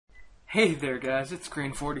Hey there guys, it's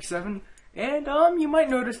Green47, and you might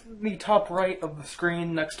notice in the top right of the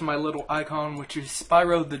screen next to my little icon, which is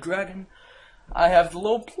Spyro the Dragon, I have the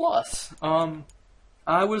little plus.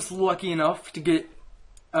 I was lucky enough to get,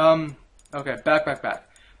 okay, back.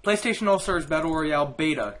 PlayStation All-Stars Battle Royale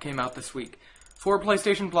Beta came out this week. For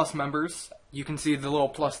PlayStation Plus members, you can see the little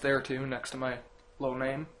plus there too, next to my little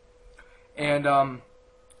name. And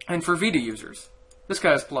for Vita users, this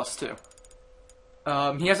guy has plus too.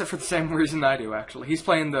 He has it for the same reason I do, actually. He's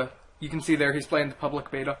playing you can see there, he's playing the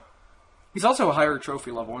public beta. He's also a higher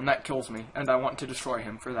trophy level, and that kills me, and I want to destroy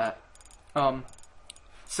him for that.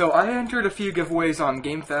 So I entered a few giveaways on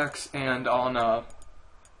GameFAQs and on,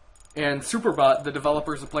 and Superbot, the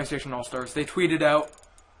developers of PlayStation All-Stars. They tweeted out,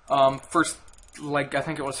 I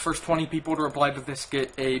think it was first 20 people to reply to this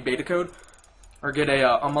get a beta code, or get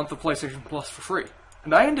a month of PlayStation Plus for free.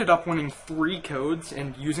 And I ended up winning 3 codes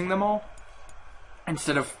and using them all,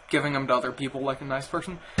 instead of giving them to other people like a nice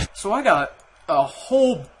person. So I got a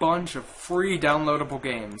whole bunch of free downloadable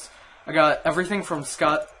games. I got everything from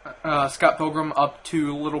Scott Pilgrim up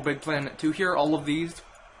to Little Big Planet 2 here, all of these.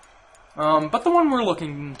 But the one we're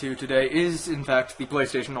looking into today is, in fact, the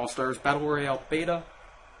PlayStation All-Stars Battle Royale Beta.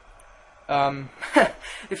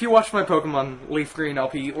 If you watch my Pokemon Leaf Green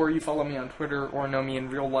LP, or you follow me on Twitter, or know me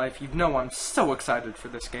in real life, you know I'm so excited for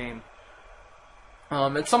this game.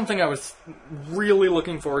 It's something I was really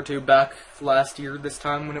looking forward to back last year, this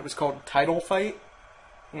time, when it was called Title Fight,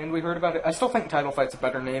 and we heard about it. I still think Title Fight's a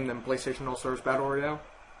better name than PlayStation All-Stars Battle Royale,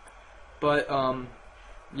 but,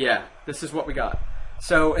 yeah, this is what we got.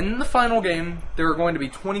 So, in the final game, there are going to be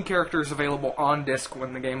 20 characters available on disc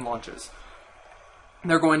when the game launches.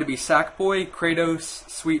 They're going to be Sackboy, Kratos,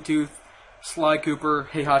 Sweet Tooth, Sly Cooper,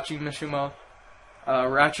 Heihachi Mishima,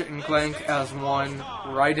 Ratchet and Clank as one,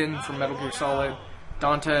 Raiden from Metal Gear Solid,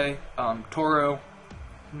 Dante, Toro,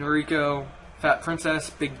 Noriko, Fat Princess,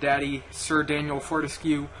 Big Daddy, Sir Daniel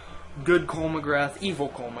Fortescue, Good Cole McGrath, Evil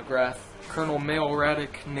Cole McGrath, Colonel Mail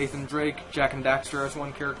Raddick, Nathan Drake, Jack and Daxter as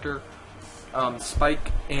one character,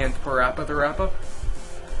 Spike, and Parappa the Rappa.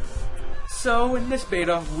 So, in this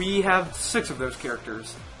beta, we have 6 of those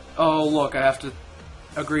characters. Oh, look, I have to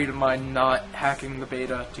agree to my not hacking the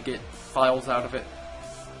beta to get files out of it.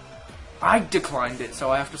 I declined it,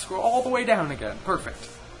 so I have to scroll all the way down again. Perfect.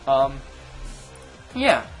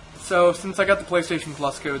 Yeah. So, since I got the PlayStation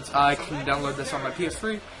Plus codes, I can download this on my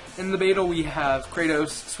PS3. In the beta, we have Kratos,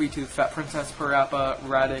 Sweet Tooth, Fat Princess, Parappa,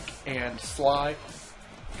 Raddick, and Sly.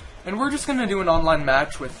 And we're just gonna do an online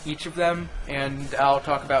match with each of them, and I'll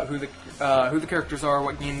talk about who the characters are,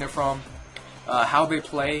 what game they're from, how they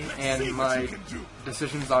play, and my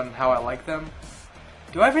decisions on how I like them.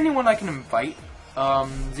 Do I have anyone I can invite?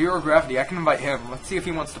 Zero Gravity, I can invite him. Let's see if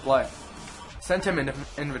he wants to play. Send him an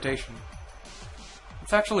invitation.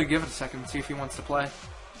 Let's actually give it a second and see if he wants to play.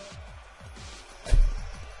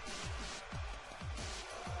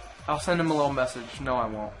 I'll send him a little message. No, I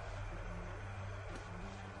won't.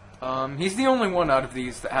 He's the only one out of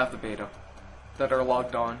these that have the beta, that are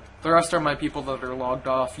logged on. The rest are my people that are logged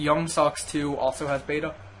off. Young Socks 2 also has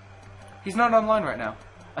beta. He's not online right now.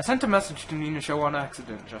 I sent a message to Nina Show on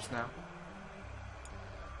accident just now.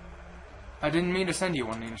 I didn't mean to send you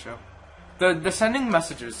one, Nina Show. The sending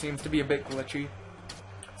messages seems to be a bit glitchy.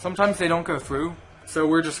 Sometimes they don't go through, so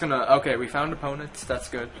we're just gonna... Okay, we found opponents, that's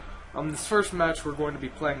good. This first match we're going to be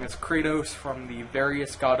playing as Kratos from the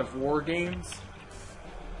various God of War games.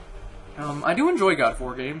 I do enjoy God of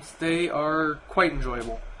War games. They are quite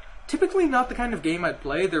enjoyable. Typically not the kind of game I'd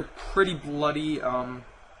play. They're pretty bloody,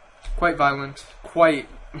 quite violent, quite,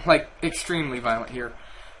 extremely violent here.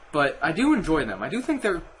 But I do enjoy them. I do think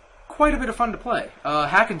they're quite a bit of fun to play.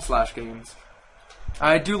 Hack and slash games.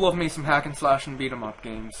 I do love me some hack and slash and beat 'em up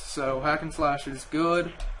games. So hack and slash is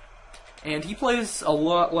good. And he plays a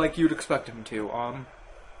lot like you'd expect him to.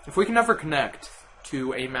 If we can ever connect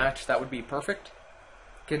to a match, that would be perfect.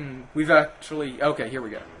 Okay, here we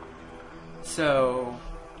go. So,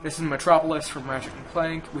 this is Metropolis from Ratchet and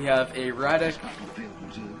Clank. We have a Raddick.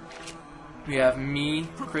 We have me,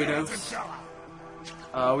 Kratos.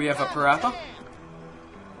 We have a Parappa.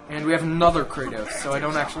 And we have another Kratos, so I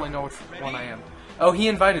don't actually know which one I am. Oh, he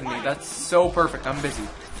invited me. That's so perfect. I'm busy.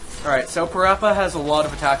 Alright, so Parappa has a lot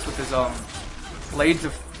of attacks with his, Blades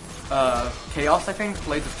of Chaos, I think?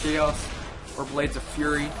 Blades of Chaos, or Blades of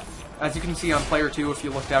Fury. As you can see on Player 2, if you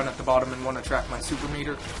look down at the bottom and want to track my super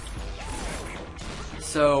meter.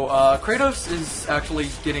 So, Kratos is actually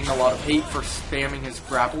getting a lot of hate for spamming his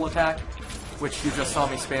grapple attack, which you just saw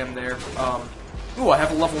me spam there. Ooh, I have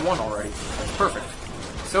a level 1 already. That's perfect.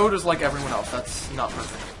 So does, everyone else. That's not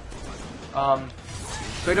perfect.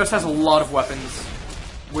 Kratos has a lot of weapons.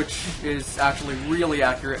 which is actually really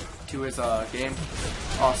accurate to his game.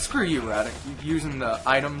 Screw you, Radic. You're using the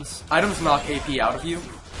items. Items knock AP out of you,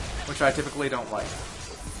 which I typically don't like.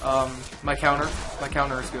 My counter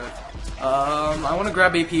is good. I want to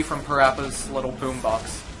grab AP from Parappa's little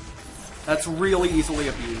boombox. That's really easily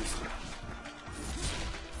abused.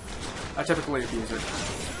 I typically abuse it.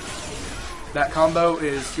 That combo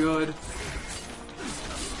is good.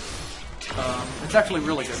 It's actually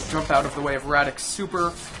really good. Jump out of the way of Radic's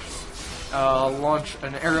super. Launch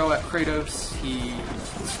an arrow at Kratos. He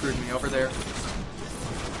screwed me over there.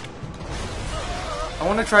 I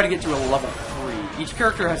want to try to get to a level 3. Each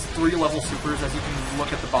character has 3 level supers, as you can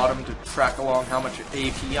look at the bottom to track along how much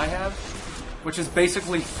AP I have, which is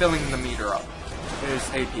basically filling the meter up, is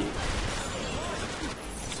AP.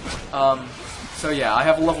 So yeah, I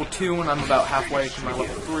have a level 2 and I'm about halfway to my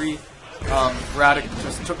level 3. Radic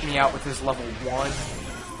just took me out with his level 1.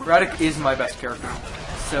 Radic is my best character,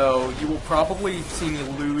 so you will probably see me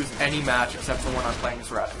lose any match except for when I'm playing as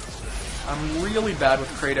Radic. I'm really bad with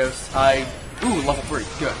Kratos. Ooh, level 3,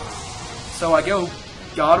 good. So I go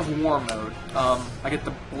God of War mode. I get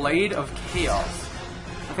the Blade of Chaos.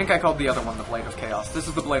 I think I called the other one the Blade of Chaos. This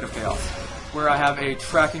is the Blade of Chaos, where I have a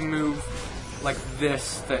tracking move like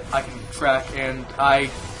this that I can track, and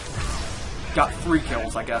I got 3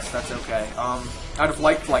 kills, I guess. That's okay. I'd have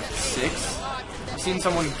liked like 6. I've seen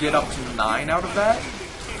someone get up to 9 out of that.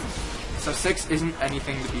 So 6 isn't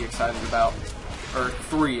anything to be excited about. Or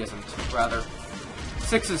 3 isn't, rather.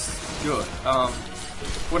 6 is good.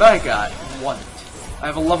 What I got wasn't. I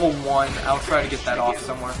have a level 1. I'll try to get that off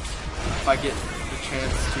somewhere if I get the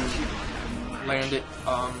chance to land it.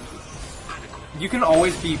 You can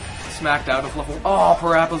always be smacked out of level... Oh,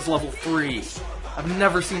 Parappa's level 3. I've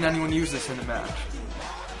never seen anyone use this in a match.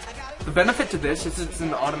 The benefit to this is it's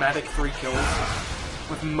an automatic 3 kills.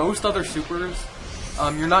 With most other supers,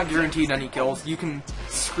 you're not guaranteed any kills. You can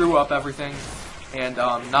screw up everything and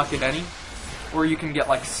not get any. Or you can get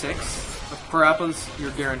like 6. With Parappa's,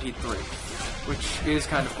 you're guaranteed 3. Which is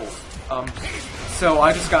kind of cool. So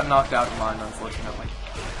I just got knocked out of mine, unfortunately.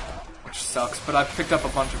 Which sucks, but I picked up a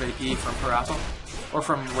bunch of AP from Parappa. Or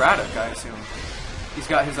from Radic, I assume. He's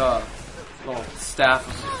got his little staff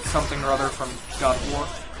of something or other from God of War.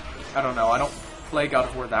 I don't know, I don't play God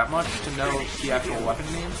of War that much to know the actual weapon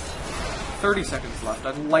names. 30 seconds left.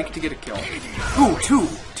 I'd like to get a kill. Ooh, 2!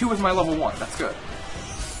 2 is my level 1, that's good.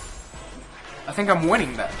 I think I'm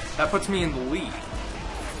winning that. That puts me in the lead.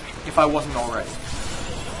 If I wasn't already.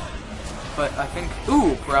 But I think...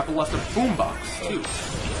 Ooh, Parappa left a boombox, too.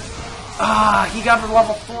 Ah, he got to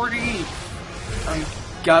level 40! I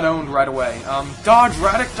got owned right away. Dodge,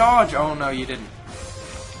 Radic, dodge! Oh, no, you didn't.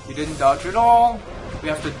 You didn't dodge at all. We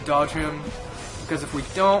have to dodge him, because if we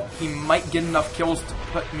don't, he might get enough kills to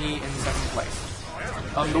put me in 2nd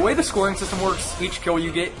place. The way the scoring system works, each kill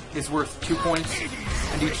you get is worth 2 points,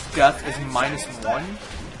 and each death is -1.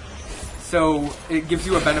 So it gives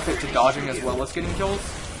you a benefit to dodging as well as getting kills,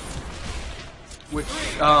 which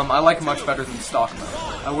I like much better than stock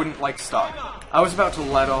mode. I wouldn't like stock. I was about to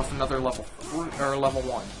let off another level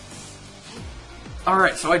 1.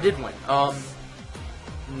 Alright, so I did win.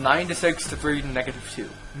 9-6 to 3-2.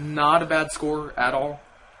 Not a bad score at all.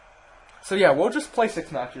 So yeah, we'll just play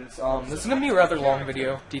 6 matches. This is going to be a rather long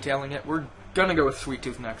video detailing it. We're going to go with Sweet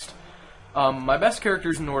Tooth next. My best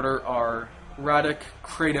characters in order are Radic,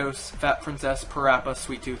 Kratos, Fat Princess, Parappa,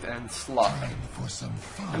 Sweet Tooth, and Sly.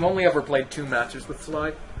 I've only ever played 2 matches with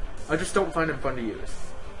Sly. I just don't find him fun to use.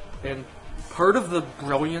 And part of the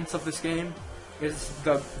brilliance of this game is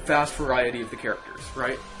the vast variety of the characters,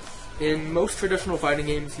 right? In most traditional fighting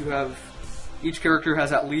games, you have... Each character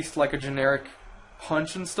has at least, like, a generic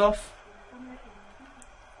punch and stuff.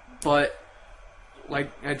 But,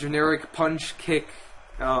 like, a generic punch, kick,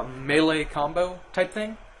 melee combo type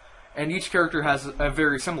thing. And each character has a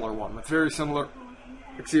very similar one, with very similar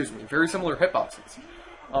hitboxes.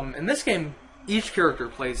 In this game, each character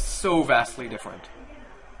plays so vastly different.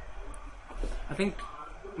 I think,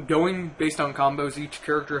 going based on combos, each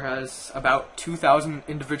character has about 2,000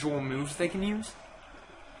 individual moves they can use.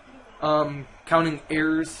 Counting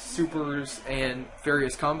airs, supers, and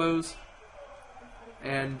various combos.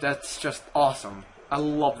 And that's just awesome. I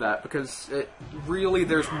love that, because it really,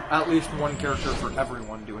 there's at least one character for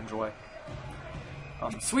everyone to enjoy.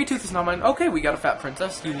 Sweet Tooth is not mine. Okay, we got a Fat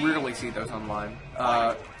Princess. You rarely see those online.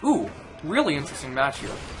 Ooh, really interesting match here.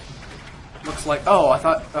 Looks like... Oh, I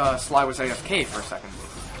thought Sly was AFK for a second.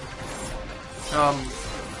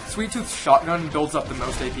 Sweet Tooth's shotgun builds up the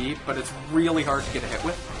most AP, but it's really hard to get a hit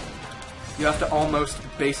with. You have to almost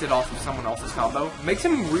base it off of someone else's combo. Makes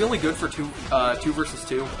him really good for 2 versus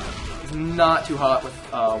 2. He's is not too hot with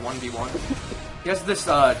 1v1. He has this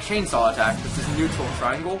chainsaw attack, that's this neutral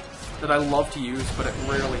triangle, that I love to use, but it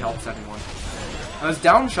rarely helps anyone. Now, his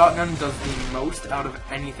down shotgun does the most out of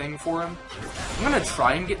anything for him. I'm gonna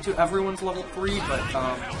try and get to everyone's level 3, but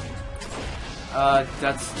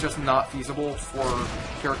that's just not feasible for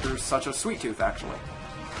characters such as Sweet Tooth, actually.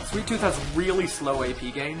 Sweet Tooth has really slow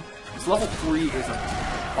AP gain. His level 3 is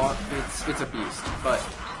it's a beast, but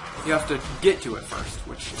you have to get to it first,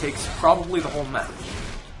 which takes probably the whole match.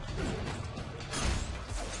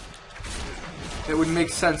 It would make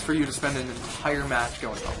sense for you to spend an entire match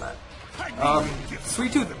going on that.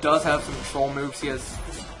 Sweet Tooth does have some control moves. He has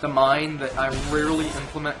the mine that I rarely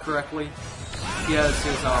implement correctly. He has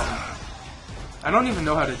his, I don't even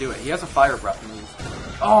know how to do it. He has a fire breath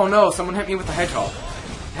move. Oh no, someone hit me with a hedgehog.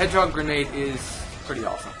 Hedgehog grenade is pretty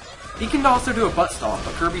awesome. He can also do a butt stomp,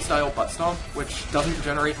 a Kirby-style butt stomp, which doesn't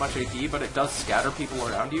generate much AP, but it does scatter people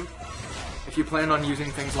around you. If you plan on using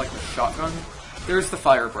things like the shotgun, there's the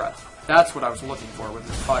fire breath. That's what I was looking for with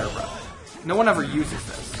this fire breath. No one ever uses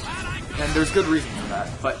this, and there's good reason for that,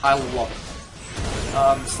 but I love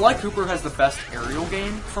it. Sly Cooper has the best aerial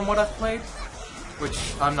game from what I've played, which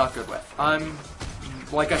I'm not good with.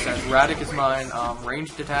 Like I said, Radic is mine,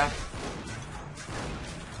 ranged attack.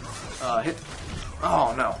 Hit.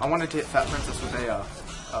 Oh no, I wanted to hit Fat Princess with a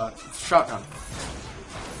shotgun.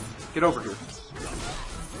 Get over here.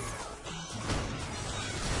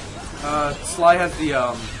 Sly has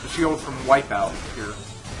the shield from Wipeout here.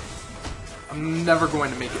 I'm never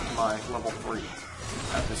going to make it to my level 3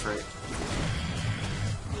 at this rate.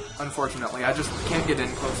 Unfortunately, I just can't get in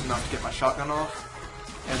close enough to get my shotgun off,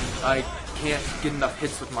 and I can't get enough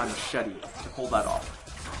hits with my machete to pull that off.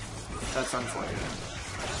 That's unfortunate.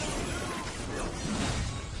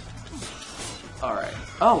 Alright.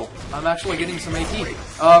 Oh, I'm actually getting some AP.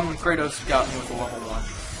 Kratos got me with a level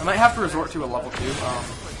 1. I might have to resort to a level 2.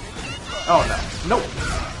 Oh no. Nope.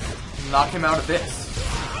 Knock him out of this.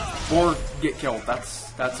 Or get killed.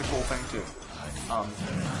 That's a cool thing too.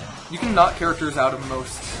 You can knock characters out of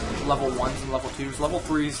most level 1s and level 2s. Level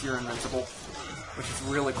 3s, you're invincible, which is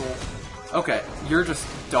really cool. Okay, you're just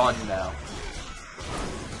done now.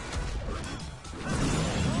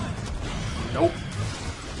 Nope.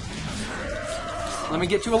 Let me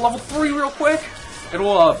get to a level 3 real quick.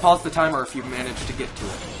 It'll pause the timer if you manage to get to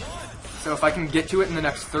it. So if I can get to it in the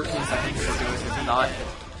next 13 seconds, we're good. If not,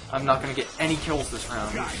 I'm not going to get any kills this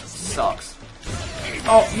round, which sucks.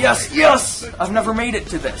 Oh, yes, yes! I've never made it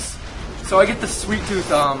to this. So I get the Sweet Tooth,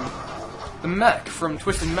 the mech from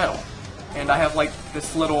Twisted Metal. And I have, like,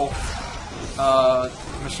 this little,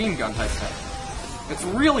 machine gun type thing. It's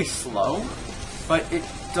really slow, but it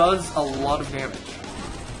does a lot of damage.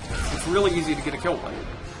 It's really easy to get a kill with.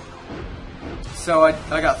 So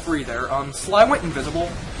I got 3 there. Sly went invisible.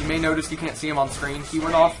 You may notice you can't see him on screen. He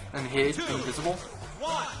went off and hid invisible.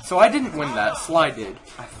 So I didn't win that. Sly did,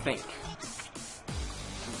 I think.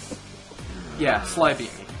 Yeah, Sly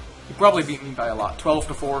beat me. He probably beat me by a lot.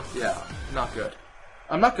 12-4. Yeah, not good.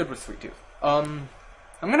 I'm not good with Sweet Tooth. I'm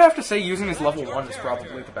gonna have to say using his level 1 is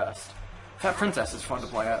probably the best. Fat Princess is fun to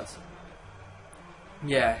play as.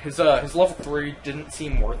 Yeah, his level 3 didn't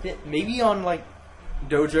seem worth it. Maybe on, like,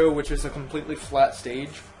 Dojo, which is a completely flat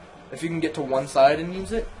stage, if you can get to one side and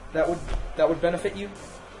use it, that would benefit you.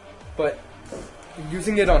 But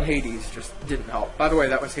using it on Hades just didn't help. By the way,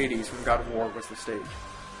 that was Hades from God of War was the stage.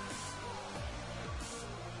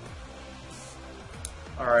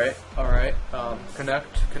 Alright, alright.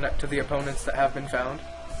 Connect to the opponents that have been found.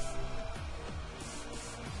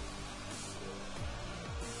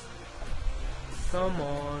 Come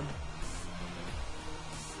on.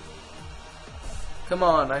 Come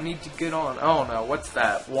on, I need to get on. Oh no, what's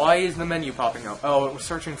that? Why is the menu popping up? Oh, it was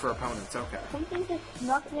searching for opponents, okay. Something just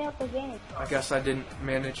knocked me out the game. I guess I didn't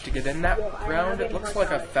manage to get in that round. It looks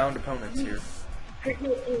like I found opponents here.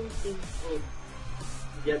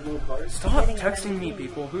 Stop texting me,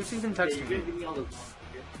 people. Who's even texting me? Oh,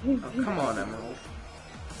 come on, Emerald.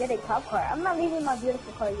 Get a cop car. I'm not leaving my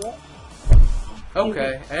beautiful car yet.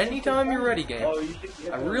 Okay, anytime you're ready, game.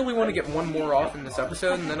 I really want to get one more off in this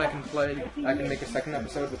episode, and then I can make a second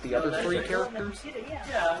episode with the other 3 characters.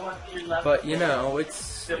 But, you know,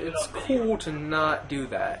 it's cool to not do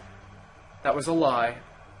that. That was a lie.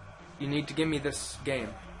 You need to give me this game.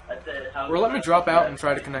 Or let me drop out and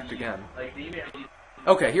try to connect again.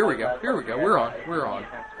 Okay, here we go. Here we go. We're on. We're on.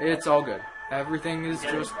 It's all good. Everything is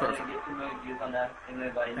just perfect.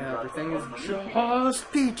 Everything is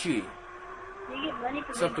just peachy.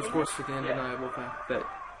 Except, of course, for the undeniable fact that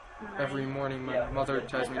every morning my mother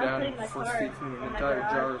ties me down and first feeds me an entire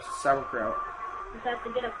jar of sauerkraut.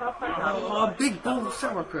 A big bowl of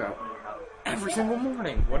sauerkraut. every single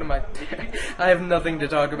morning. What am I? I have nothing to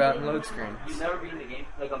talk about in load screen. You've never been in the game,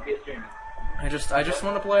 like on PS3. I just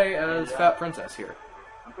want to play as Fat Princess here.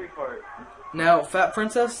 I'm pretty far. Now, Fat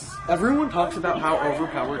Princess, everyone talks about how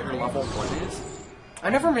overpowered her level 1 is. I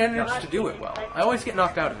never managed to do it well. I always get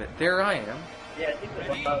knocked out of it. There I am. Yeah, I think the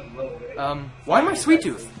 1,000 level. Why am I Sweet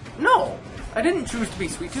Tooth? No! I didn't choose to be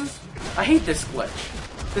Sweet Tooth. I hate this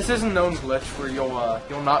glitch. This is a known glitch where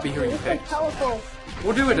you'll not be who you picked.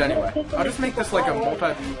 We'll do it anyway. I'll just make this like a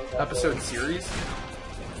multi-episode series,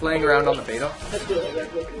 playing around on the beta.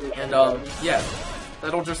 And, yeah,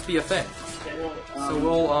 that'll just be a thing. So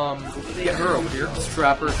we'll, get her over here,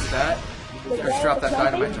 strap her to that, or strap that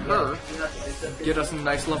dynamite to her, get us a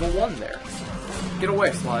nice level 1 there. Get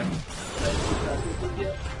away, slime.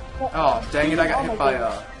 Oh, dang it, I got hit by,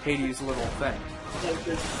 Hades' little thing.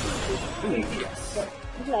 Ooh, yes.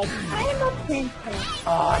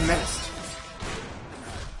 Oh, I missed.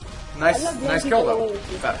 Nice kill, though,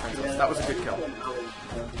 Fat Princess. That was a good kill.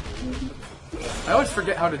 I always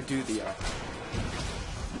forget how to do the,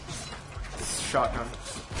 shotgun.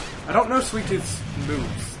 I don't know Sweet Tooth's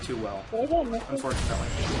moves too well, unfortunately.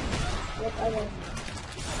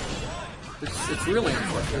 It's really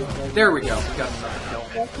unfortunate. There we go. We got another kill.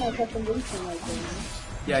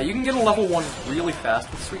 Yeah, you can get a level 1 really fast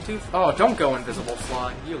with Sweet Tooth. Oh, don't go invisible,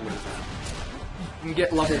 Sly. You loser. You can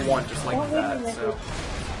get level 1 just like that, so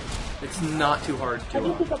it's not too hard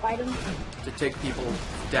to take people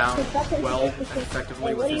down well and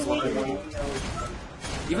effectively with this level 1.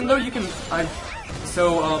 Even though you can,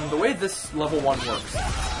 the way this level 1 works,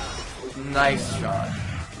 nice shot.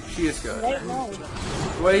 She is good.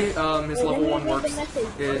 The way his level 1 works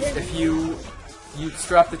is if you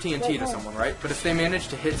strap the TNT to someone, right? But if they manage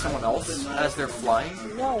to hit someone else as they're flying,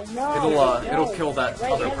 it'll kill that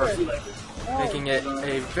other person, making it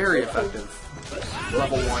a very effective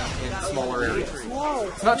level 1 in smaller areas.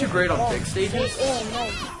 It's not too great on big stages.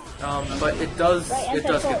 But it does get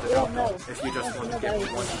the job done if you just want to get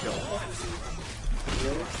one kill.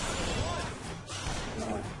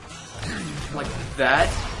 Like that?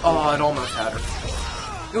 Oh, it almost had her.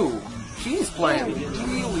 Ooh, she's playing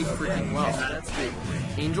really freaking well.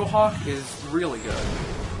 Angel Hawk is really good.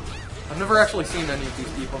 I've never actually seen any of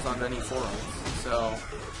these peoples on any forums, so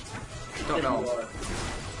don't know.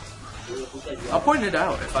 I'll point it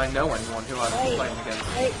out if I know anyone who I'm playing against.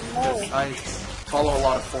 I follow a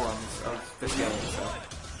lot of forums of this game, so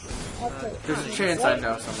there's a chance I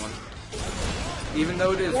know someone. Even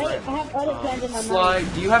though it is random. Sly,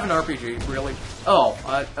 do you have an RPG, really? Oh,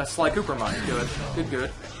 a Sly Cooper mine. Good.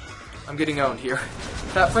 Good. I'm getting owned here.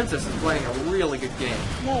 Fat Princess is playing a really good game.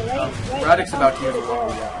 Radic's about to use a level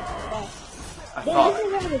 1. I thought.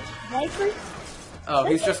 Oh,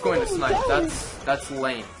 he's just going to snipe. That's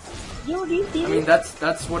lame. I mean,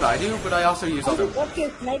 that's what I do, but I also use other ones.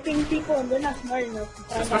 Sniping people and they're not smart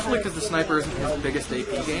enough. Especially because the sniper isn't his biggest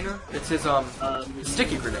AP gainer. It's his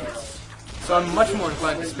sticky grenades. So I'm much more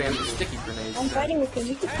inclined to spam the sticky grenades. I'm fighting with him.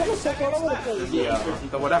 You can kill us all over the place.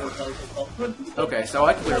 The whatever. Okay, so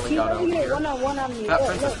I clearly got over here. That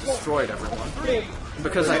princess destroyed everyone.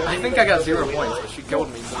 Because I think I got 0 points, but she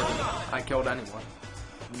killed me more than I killed anyone.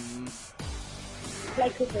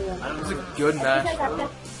 It was a good match.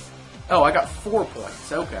 Oh, I got 4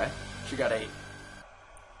 points. Okay. She got 8.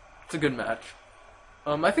 It's a good match.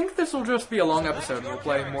 I think this will just be a long episode and we'll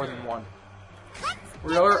play more than one.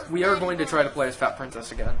 We are going to try to play as Fat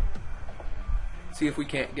Princess again. See if we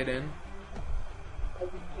can't get in.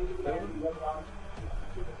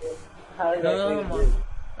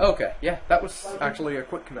 Okay, yeah, that was actually a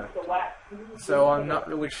quick connect. So I'm not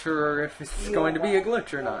really sure if it's going to be a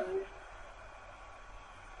glitch or not.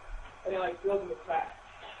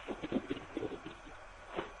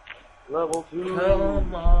 Level 2.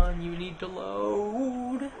 Come on, you need to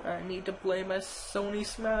load. I need to play my Sony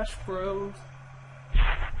Smash Bros.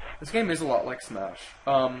 This game is a lot like Smash.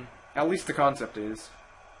 At least the concept is.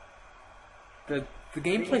 The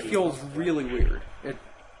gameplay feels really weird.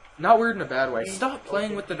 Not weird in a bad way. Stop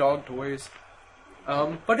playing with the dog toys.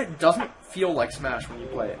 But it doesn't feel like Smash when you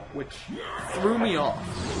play it, which threw me off.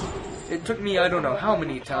 It took me I don't know how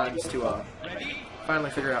many times to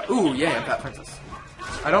finally figure out. Ooh, yeah, I'm Fat Princess.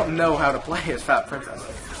 I don't know how to play as Fat Princess.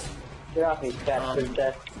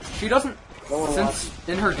 She doesn't. Since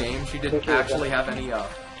in her game she didn't actually have any.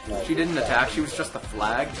 She didn't attack. She was just a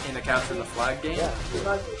flag in a capture the flag game.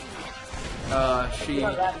 She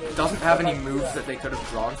doesn't have any moves that they could have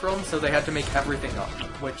drawn from, so they had to make everything up,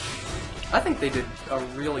 which I think they did a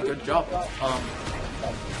really good job of.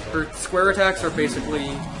 Her square attacks are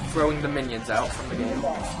basically throwing the minions out from the game.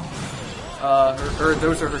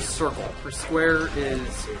 Those are her circle. Her square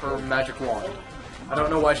is her magic wand. I don't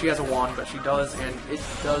know why she has a wand, but she does, and it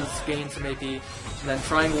does gain some AP. And then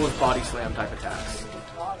triangle is body slam type attacks.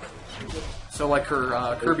 So like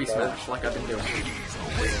her Kirby Smash, like I've been doing.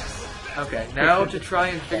 Okay, now to try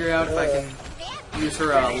and figure out if I can use her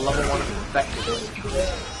level 1 effectively.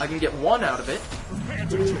 I can get 1 out of it.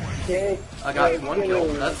 I got 1 kill.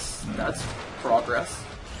 That's progress.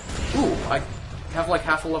 Ooh, I have like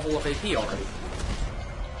half a level of AP already.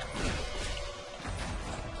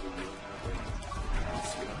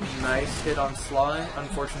 Nice hit on Sly.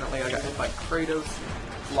 Unfortunately, I got hit by Kratos.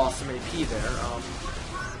 Lost some AP there.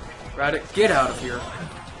 Raditz, get out of here.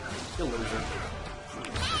 You loser.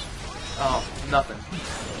 Oh, nothing.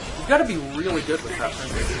 You've got to be really good with that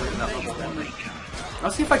princess to win that level 1.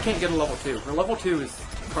 I'll see if I can't get a level 2. Her level 2 is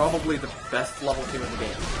probably the best level 2 in the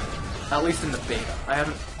game. At least in the beta. I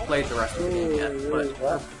haven't played the rest of the game yet,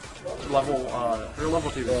 but her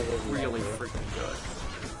level 2 is really freaking good.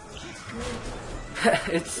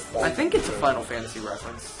 I think it's a Final Fantasy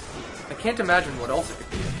reference. I can't imagine what else it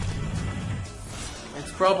could be.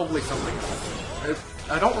 It's probably something else.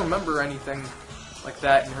 I don't remember anything like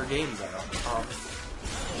that in her game though.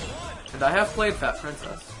 And I have played Fat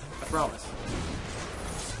Princess. I promise.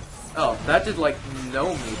 Oh, that did like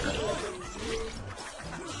no meter.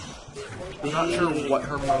 I'm not sure what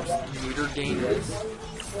her most meter gain is.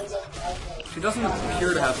 She doesn't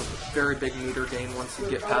appear to have a very big meter gain once you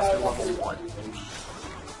get past her level 1.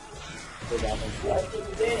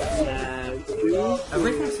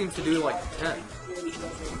 Everything seems to do like 10.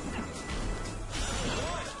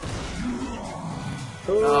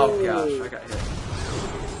 Oh gosh, I got hit.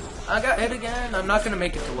 I got hit again! I'm not gonna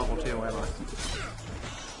make it to level 2, am I?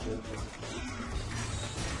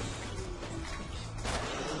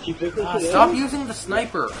 Stop using the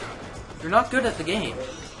sniper! You're not good at the game.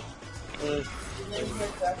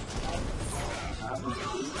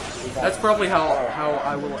 That's probably how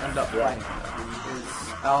I will end up playing.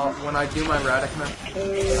 Is when I do my Raditz match,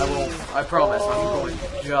 I promise I'm going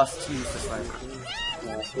to just use the sniper.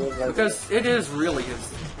 Because it is really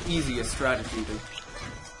his easiest strategy to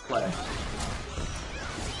play.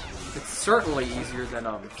 It's certainly easier than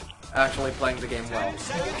actually playing the game well.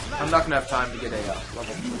 I'm not going to have time to get a level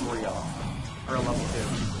 3 off, or a level 2.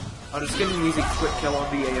 I'll just get an easy quick kill on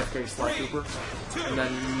the AFK Sly Cooper, and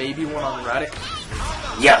then maybe one on Raditz.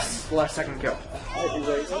 Yes! Last second kill.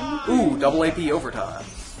 Ooh, double AP overtime.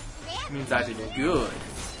 It means I did good.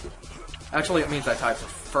 Actually, it means I tied for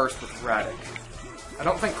first with Raditz. I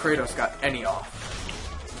don't think Kratos got any off.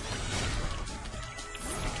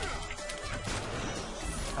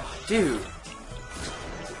 Oh, dude.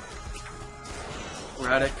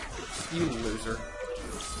 Raditz, you loser.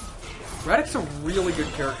 Raditz a really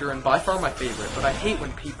good character and by far my favorite, but I hate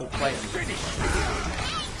when people play him.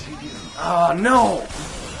 Ah, no!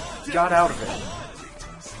 Got out of it.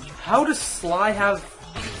 How does Sly have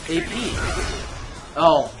AP?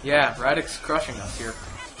 Oh, yeah, Raditz crushing us here.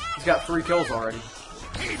 He's got 3 kills already.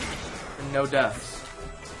 And no deaths.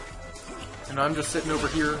 And I'm just sitting over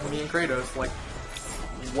here, me and Kratos, like,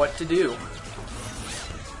 what to do?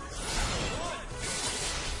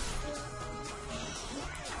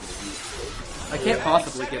 I can't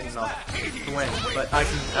possibly get enough to win, but I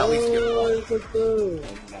can at least get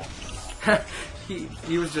one.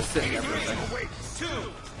 he was just sitting there for a second.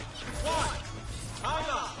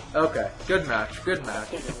 Okay, good match, good match.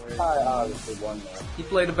 He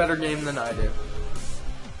played a better game than I did.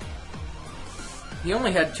 He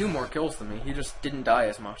only had 2 more kills than me, he just didn't die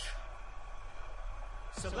as much.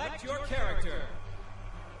 Select your character.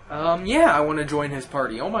 Yeah, I want to join his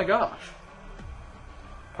party, oh my gosh.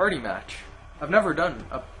 Party match. I've never done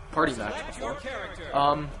a party match before.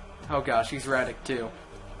 Oh gosh, he's Raditz too.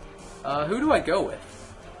 Who do I go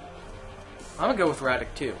with? I'm gonna go with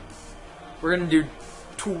Raditz too. We're gonna do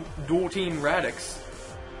dual team Raditz.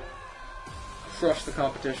 Crush the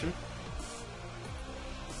competition.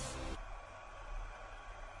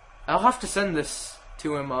 I'll have to send this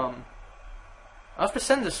to him, I'll have to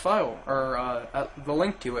send this file, or, the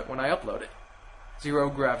link to it when I upload it.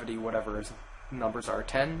 0 gravity, whatever his numbers are.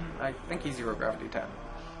 10? I think he's 0 gravity 10.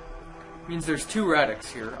 Means there's 2 Raditz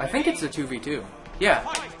here. I think it's a 2v2. Yeah.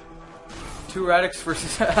 2 Raditz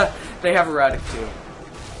versus... they have a Raditz too.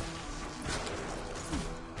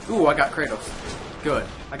 Ooh, I got Kratos. Good.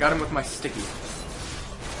 I got him with my sticky.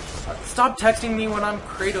 Stop texting me when I'm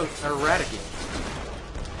Kratos, or Raditz.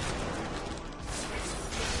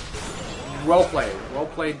 Well played. Well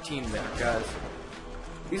played team there, guys.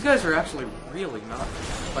 These guys are actually really not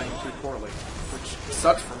playing too poorly, which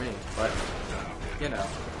sucks for me, but, you know.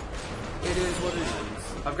 it is what it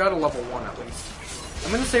is. I've got a level 1 at least.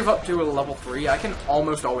 I'm gonna save up to a level 3. I can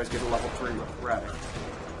almost always get a level 3 rabbit.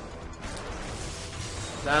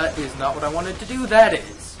 That is not what I wanted to do, that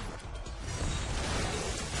is.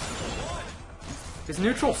 His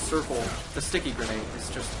neutral circle, the sticky grenade, is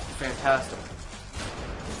just fantastic.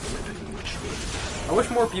 I wish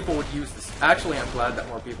more people would use this. Actually, I'm glad that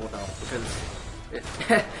more people don't, because it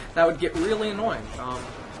that would get really annoying.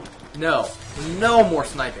 No more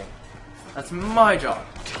sniping. That's my job.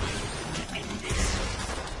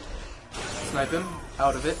 Snipe him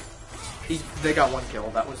out of it. They got 1 kill.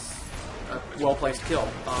 That was a well-placed kill.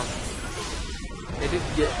 They did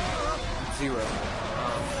get 0.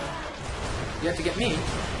 Yet to get me,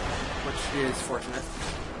 which is fortunate.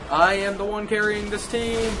 I am the one carrying this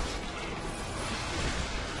team.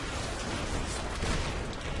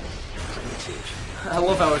 I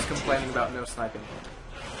love how I was complaining about no sniping.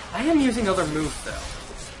 I am using other moves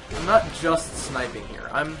though. I'm not just sniping here.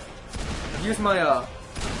 I've used my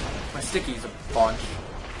my stickies a bunch.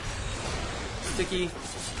 Sticky.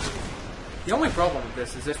 The only problem with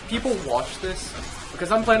this is if people watch this,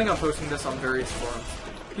 because I'm planning on posting this on various forums,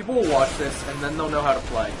 people will watch this and then they'll know how to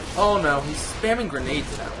play. Oh no, he's spamming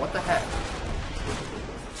grenades now. What the heck?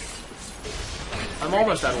 I'm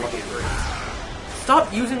almost at level 3.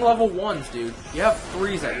 Stop using level 1s, dude. You have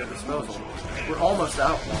 3s at your disposal. We're almost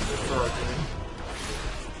out one for our team.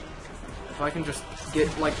 If I can just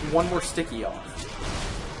get, like, 1 more sticky off.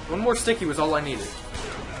 1 more sticky was all I needed.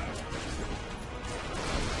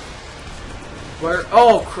 Where?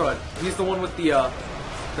 Oh, crud. He's the one with the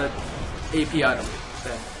AP item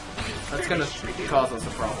thing. That's gonna cause us a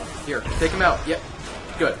problem. Here, take him out. Yep.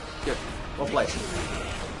 Good. Good. Well played.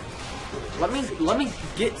 Let me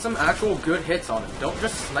get some actual good hits on him. Don't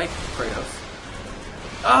just snipe, Kratos.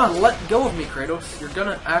 Ah, let go of me, Kratos. You're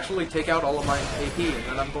gonna actually take out all of my AP, and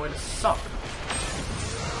then I'm going to suck.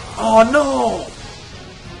 Oh no!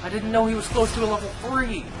 I didn't know he was close to a level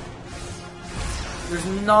 3. There's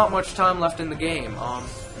not much time left in the game.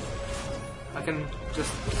 I can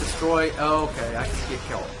just destroy. Oh, okay, I can get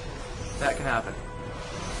killed. That can happen.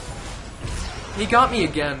 He got me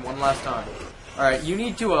again one last time. All right, you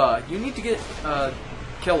need to get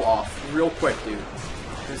kill off real quick, dude,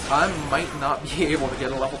 because I might not be able to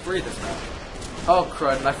get a level 3 this match. Oh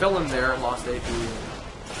crud! And I fell in there and lost AP.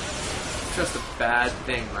 It's just a bad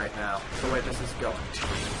thing right now, the way this is going.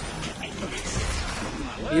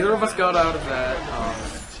 Neither of us got out of that.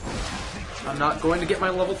 I'm not going to get my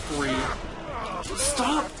level 3.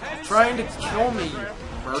 Stop trying to kill me, you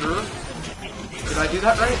murderer. Did I do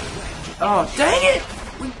that right? Oh, dang it!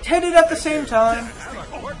 We hit it at the same time.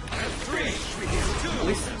 At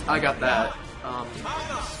least I got that.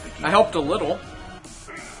 I helped a little.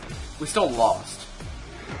 We still lost.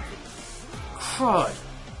 Crud.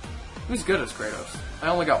 Who's good as Kratos? I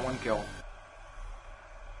only got 1 kill.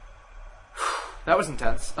 That was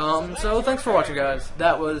intense. So thanks for watching, guys.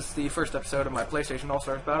 That was the first episode of my PlayStation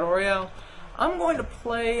All-Stars Battle Royale. I'm going to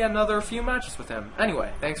play another few matches with him.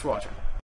 Anyway, thanks for watching.